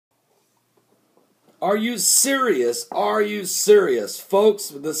Are you serious? Are you serious? Folks,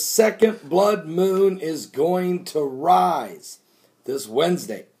 the second blood moon is going to rise this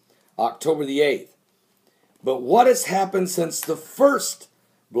Wednesday, October the 8th. But what has happened since the first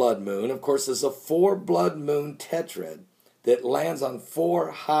blood moon? Of course, is a 4 blood moon tetrad that lands on 4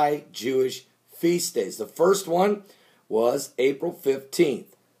 high Jewish feast days. The first one was April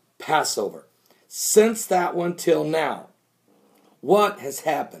 15th, Passover. Since that one till now, what has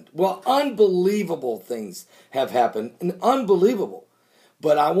happened? Well, unbelievable things have happened, and unbelievable.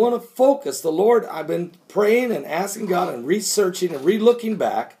 But I want to focus. The Lord, I've been praying and asking God and researching and re-looking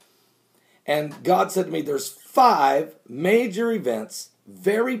back, and God said to me, there's 5 major events,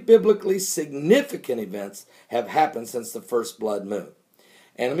 very biblically significant events, have happened since the first blood moon.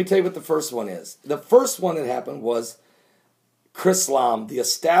 And let me tell you what the first one is. The first one that happened was Chrislam, the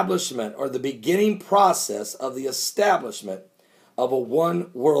establishment or the beginning process of the establishment of a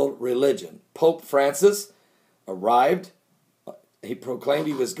one world religion. Pope Francis arrived. He proclaimed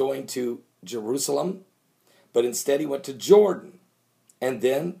he was going to Jerusalem, but instead he went to Jordan and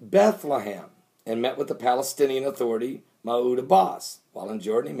then Bethlehem and met with the Palestinian Authority, Mahmoud Abbas. While in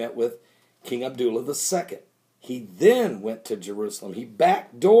Jordan, he met with King Abdullah II. He then went to Jerusalem. He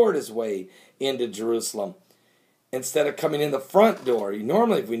backdoored his way into Jerusalem instead of coming in the front door.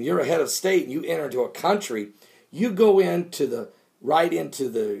 Normally, when you're a head of state and you enter into a country, you go right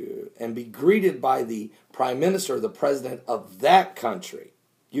into and be greeted by the prime minister or the president of that country.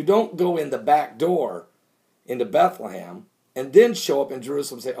 You don't go in the back door into Bethlehem and then show up in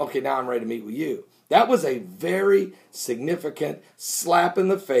Jerusalem and say, okay, now I'm ready to meet with you. That was a very significant slap in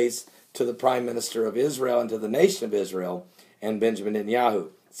the face to the prime minister of Israel and to the nation of Israel and Benjamin Netanyahu.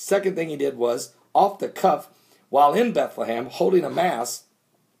 Second thing he did was, off the cuff, while in Bethlehem holding a mass,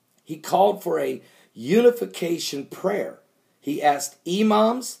 he called for a unification prayer. He asked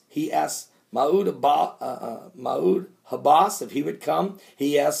imams, he asked Mahmoud Abbas if he would come.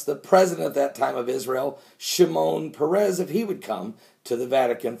 He asked the president at that time of Israel, Shimon Peres, if he would come to the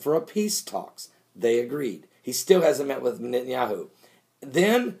Vatican for a peace talks. They agreed. He still hasn't met with Netanyahu.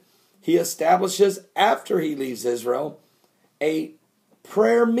 Then he establishes, after he leaves Israel, a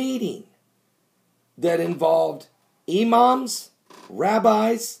prayer meeting that involved imams,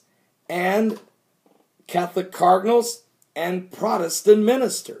 rabbis, and Catholic cardinals, and Protestant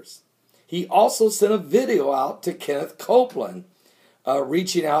ministers. He also sent a video out to Kenneth Copeland,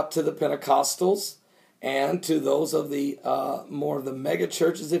 reaching out to the Pentecostals and to those of the more of the mega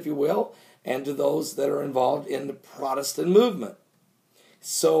churches, if you will, and to those that are involved in the Protestant movement.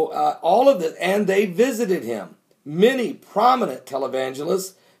 So all of this, and they visited him. Many prominent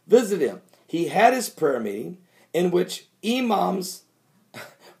televangelists visited him. He had his prayer meeting in which imams,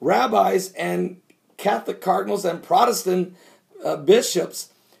 rabbis, and Catholic cardinals and Protestant bishops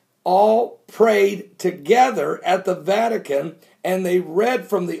all prayed together at the Vatican, and they read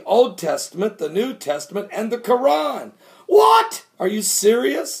from the Old Testament, the New Testament, and the Quran. What? Are you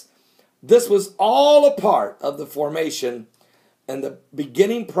serious? This was all a part of the formation and the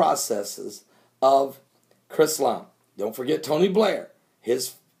beginning processes of Chrislam. Don't forget Tony Blair.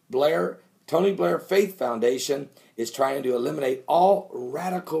 Tony Blair Faith Foundation is trying to eliminate all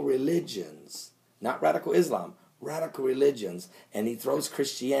radical religions. Not radical Islam, radical religions. And he throws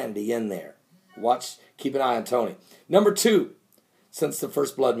Christianity in there. Keep an eye on Tony. Number 2, since the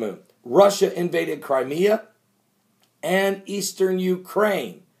first blood moon, Russia invaded Crimea and eastern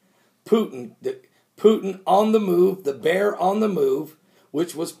Ukraine. Putin on the move, the bear on the move,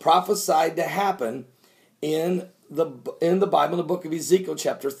 which was prophesied to happen in the Bible, in the book of Ezekiel,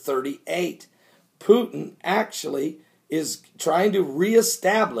 chapter 38. Putin actually is trying to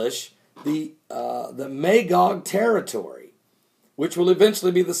reestablish the Magog territory, which will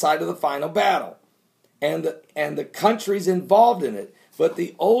eventually be the site of the final battle, and the countries involved in it. But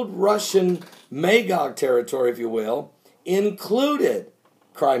the old Russian Magog territory, if you will, included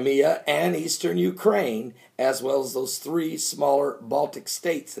Crimea and eastern Ukraine, as well as those 3 smaller Baltic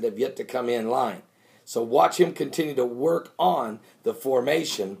states that have yet to come in line. So watch him continue to work on the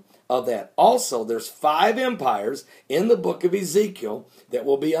formation of that. Also, there's 5 empires in the book of Ezekiel that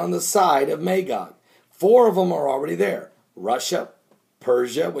will be on the side of Magog. 4 of them are already there. Russia,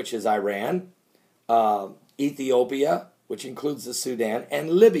 Persia, which is Iran, Ethiopia, which includes the Sudan, and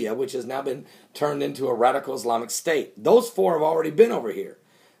Libya, which has now been turned into a radical Islamic state. Those 4 have already been over here.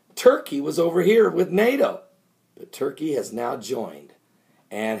 Turkey was over here with NATO, but Turkey has now joined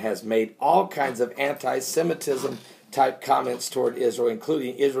and has made all kinds of anti-Semitism type comments toward Israel,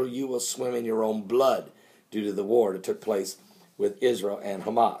 including, Israel, you will swim in your own blood, due to the war that took place with Israel and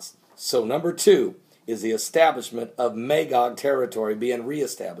Hamas. So number 2, is the establishment of Magog territory being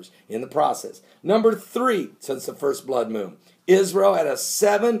reestablished in the process. Number 3, since the first blood moon, Israel had a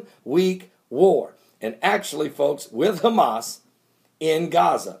 7-week war. And actually, folks, with Hamas in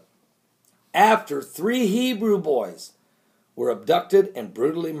Gaza, after 3 Hebrew boys were abducted and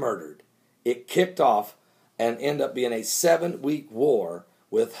brutally murdered, it kicked off and ended up being a 7-week war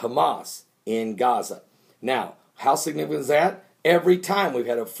with Hamas in Gaza. Now, how significant is that? Every time we've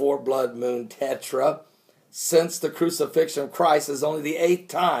had a 4 blood moon tetra since the crucifixion of Christ is only the 8th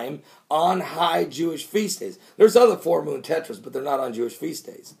time on high Jewish feast days. There's other 4 moon tetras, but they're not on Jewish feast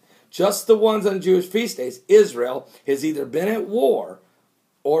days. Just the ones on Jewish feast days, Israel has either been at war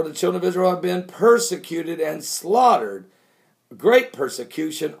or the children of Israel have been persecuted and slaughtered. Great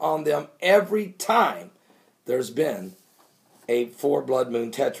persecution on them every time there's been a 4 blood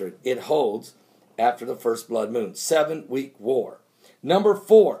moon tetrad. It holds after the first blood moon. 7-week war. Number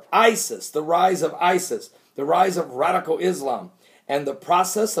 4, ISIS, the rise of ISIS, the rise of radical Islam, and the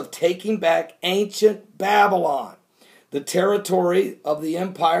process of taking back ancient Babylon. The territory of the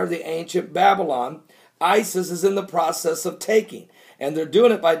empire of the ancient Babylon, ISIS is in the process of taking. And they're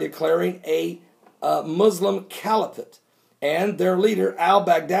doing it by declaring a Muslim caliphate. And their leader,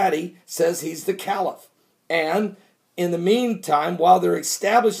 al-Baghdadi, says he's the caliph. And in the meantime, while they're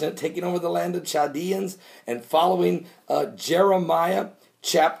establishing it, taking over the land of Chaldeans and following Jeremiah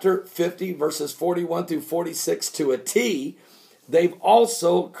chapter 50, verses 41 through 46 to a T, they've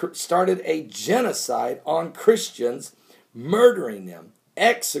also started a genocide on Christians, murdering them,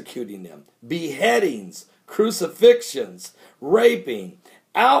 executing them, beheadings, crucifixions, raping,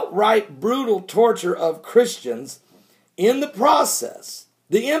 outright brutal torture of Christians. In the process,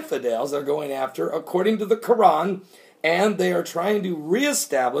 the infidels are going after, according to the Quran, and they are trying to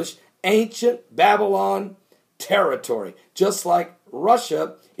reestablish ancient Babylon territory, just like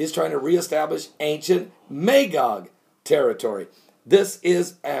Russia is trying to reestablish ancient Magog territory. This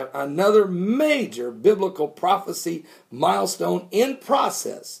is another major biblical prophecy milestone in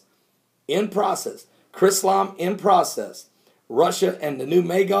process. In process. Chrislam in process. Russia and the new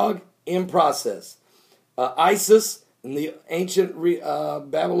Magog in process. ISIS and the ancient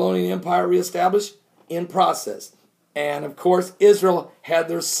Babylonian Empire reestablished in process. And of course, Israel had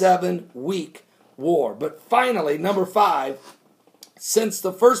their 7-week war. But finally, number 5, since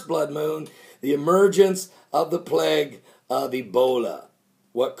the first blood moon, the emergence of the plague of Ebola.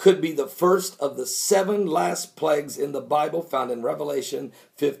 What could be the first of the 7 last plagues in the Bible found in Revelation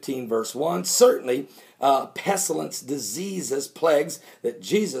 15 verse 1. Certainly pestilence, diseases, plagues that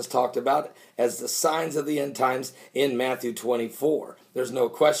Jesus talked about as the signs of the end times in Matthew 24. There's no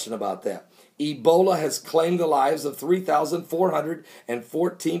question about that. Ebola has claimed the lives of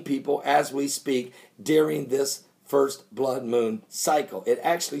 3,414 people as we speak during this first blood moon cycle. It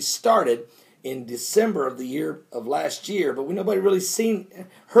actually started in December of the year of last year, but nobody really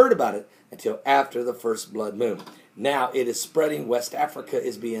heard about it until after the first blood moon. Now it is spreading. West Africa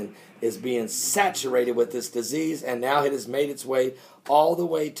is being saturated with this disease, and now it has made its way all the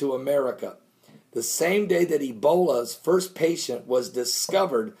way to America. The same day that Ebola's first patient was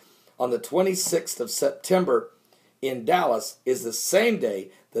discovered on the 26th of September in Dallas is the same day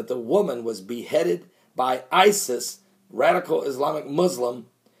that the woman was beheaded by ISIS, radical Islamic Muslim,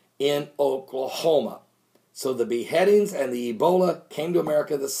 in Oklahoma. So the beheadings and the Ebola came to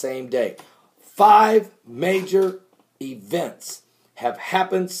America the same day. 5 major events have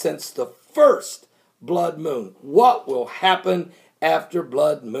happened since the first blood moon. What will happen after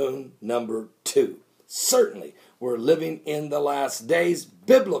blood moon number 2? Certainly, we're living in the last days.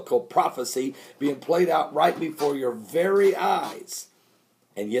 Biblical prophecy being played out right before your very eyes.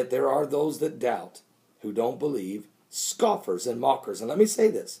 And yet there are those that doubt, who don't believe, scoffers and mockers. And let me say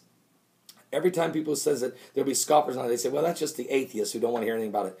this. Every time people says that there'll be scoffers on it, they say, well, that's just the atheists who don't want to hear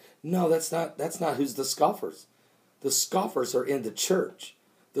anything about it. No, that's not who's the scoffers. The scoffers are in the church.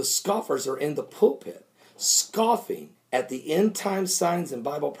 The scoffers are in the pulpit, scoffing at the end time signs and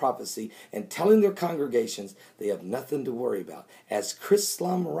Bible prophecy and telling their congregations they have nothing to worry about. As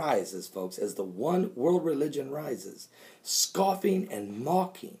Chrislam rises, folks, as the one world religion rises, scoffing and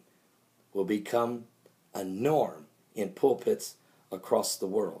mocking will become a norm in pulpits across the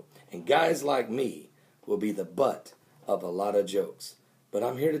world. And guys like me will be the butt of a lot of jokes. But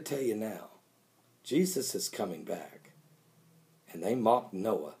I'm here to tell you now, Jesus is coming back. And they mocked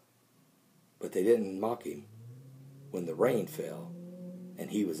Noah, but they didn't mock him when the rain fell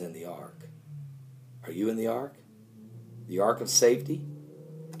and he was in the ark. Are you in the ark? The ark of safety?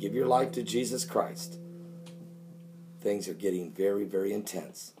 Give your life to Jesus Christ. Things are getting very, very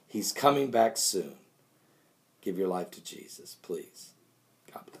intense. He's coming back soon. Give your life to Jesus, please.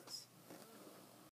 God bless.